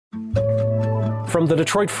From the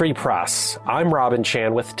Detroit Free Press, I'm Robin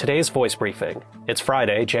Chan with today's voice briefing. It's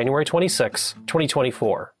Friday, January 26,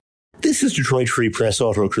 2024. This is Detroit Free Press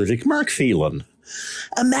auto critic Mark Phelan.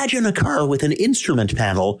 Imagine a car with an instrument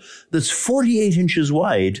panel that's 48 inches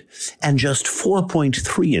wide and just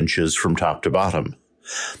 4.3 inches from top to bottom.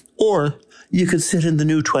 Or you could sit in the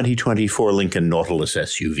new 2024 Lincoln Nautilus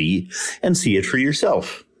SUV and see it for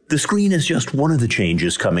yourself. The screen is just one of the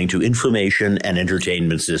changes coming to information and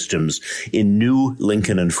entertainment systems in new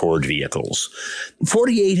Lincoln and Ford vehicles.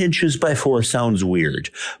 48 inches by 4 sounds weird,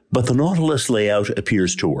 but the Nautilus layout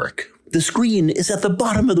appears to work. The screen is at the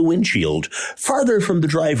bottom of the windshield, farther from the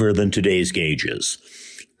driver than today's gauges.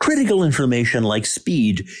 Critical information like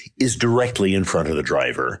speed is directly in front of the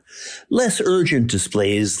driver. Less urgent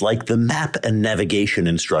displays like the map and navigation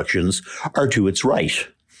instructions are to its right.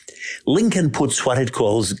 Lincoln puts what it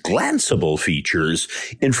calls glanceable features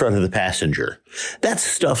in front of the passenger. That's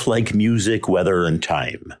stuff like music, weather, and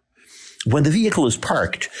time. When the vehicle is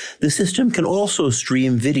parked, the system can also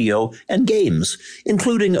stream video and games,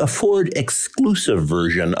 including a Ford-exclusive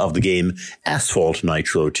version of the game Asphalt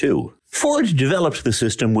Nitro 2. Ford developed the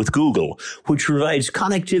system with Google, which provides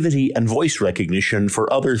connectivity and voice recognition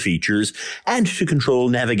for other features and to control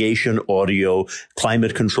navigation, audio,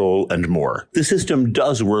 climate control, and more. The system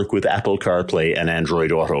does work with Apple CarPlay and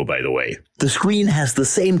Android Auto, by the way. The screen has the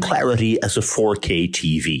same clarity as a 4K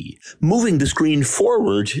TV. Moving the screen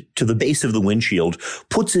forward to the base of the windshield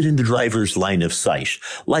puts it in the driver's line of sight,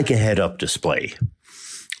 like a head-up display.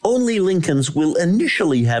 Only Lincolns will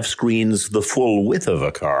initially have screens the full width of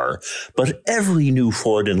a car, but every new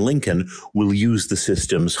Ford and Lincoln will use the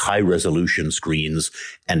system's high-resolution screens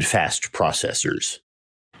and fast processors.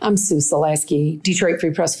 I'm Sue Solaski, Detroit Free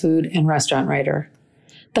Press food and restaurant writer.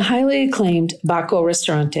 The highly acclaimed Bacco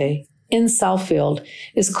Ristorante in Southfield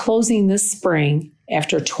is closing this spring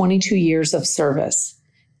after 22 years of service.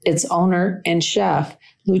 Its owner and chef,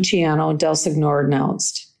 Luciano Del Signore,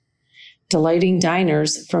 announced. Delighting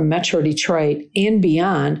diners from Metro Detroit and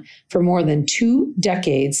beyond for more than 2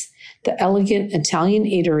 decades, the elegant Italian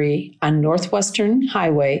eatery on Northwestern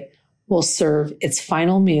Highway will serve its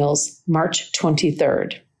final meals March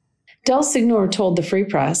 23rd. Del Signore told the Free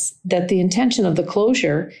Press that the intention of the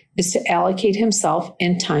closure is to allocate himself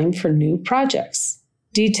and time for new projects.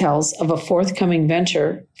 Details of a forthcoming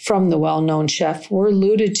venture from the well-known chef were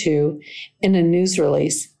alluded to in a news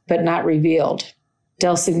release, but not revealed.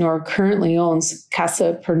 Del Signore currently owns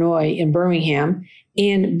Casa Pernoi in Birmingham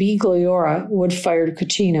and B. Gloria wood-fired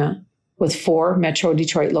cucina with 4 Metro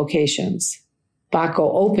Detroit locations.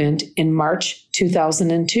 Bacco opened in March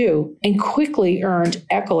 2002 and quickly earned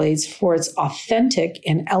accolades for its authentic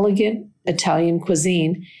and elegant Italian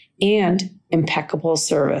cuisine and impeccable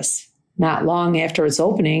service. Not long after its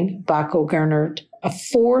opening, Bacco garnered a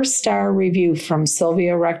 4-star review from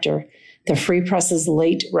Sylvia Rector, the Free Press's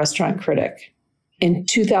late restaurant critic. In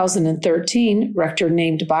 2013, Rector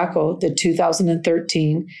named Bacco the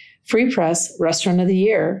 2013 Free Press Restaurant of the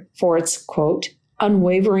Year for its, quote,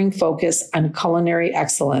 unwavering focus on culinary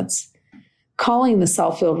excellence, calling the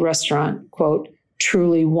Southfield restaurant, quote,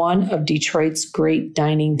 truly one of Detroit's great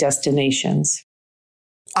dining destinations.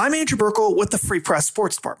 I'm Andrew Burkle with the Free Press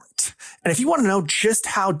Sports Department. And if you want to know just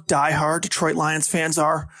how diehard Detroit Lions fans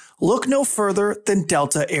are, look no further than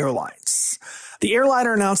Delta Airlines. The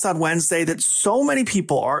airliner announced on Wednesday that so many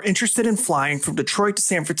people are interested in flying from Detroit to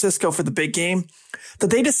San Francisco for the big game that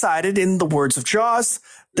they decided, in the words of Jaws,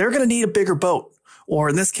 they're going to need a bigger boat, or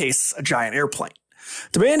in this case, a giant airplane.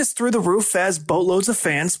 Demand is through the roof as boatloads of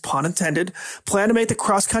fans, pun intended, plan to make the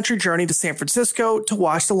cross-country journey to San Francisco to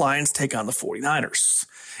watch the Lions take on the 49ers.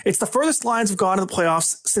 It's the furthest Lions have gone to the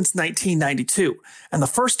playoffs since 1992, and the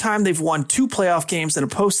first time they've won 2 playoff games in a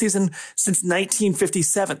postseason since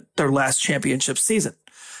 1957, their last championship season.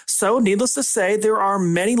 So, needless to say, there are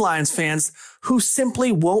many Lions fans who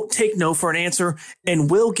simply won't take no for an answer and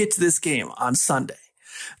will get to this game on Sunday.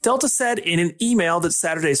 Delta said in an email that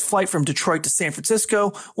Saturday's flight from Detroit to San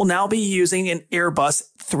Francisco will now be using an Airbus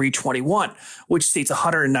 321, which seats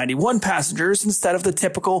 191 passengers instead of the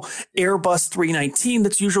typical Airbus 319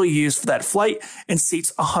 that's usually used for that flight and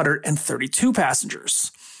seats 132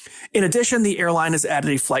 passengers. In addition, the airline has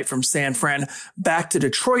added a flight from San Fran back to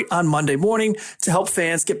Detroit on Monday morning to help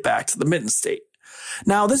fans get back to the Mitten State.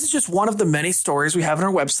 Now, this is just one of the many stories we have on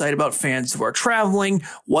our website about fans who are traveling,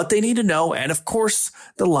 what they need to know, and of course,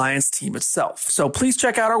 the Lions team itself. So please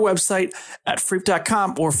check out our website at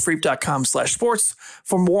freep.com or freep.com/sports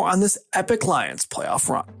for more on this epic Lions playoff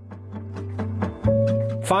run.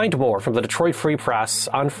 Find more from the Detroit Free Press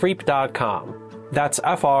on freep.com. That's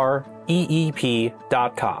FREEP.com.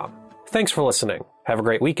 Thanks for listening. Have a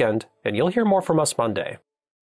great weekend, and you'll hear more from us Monday.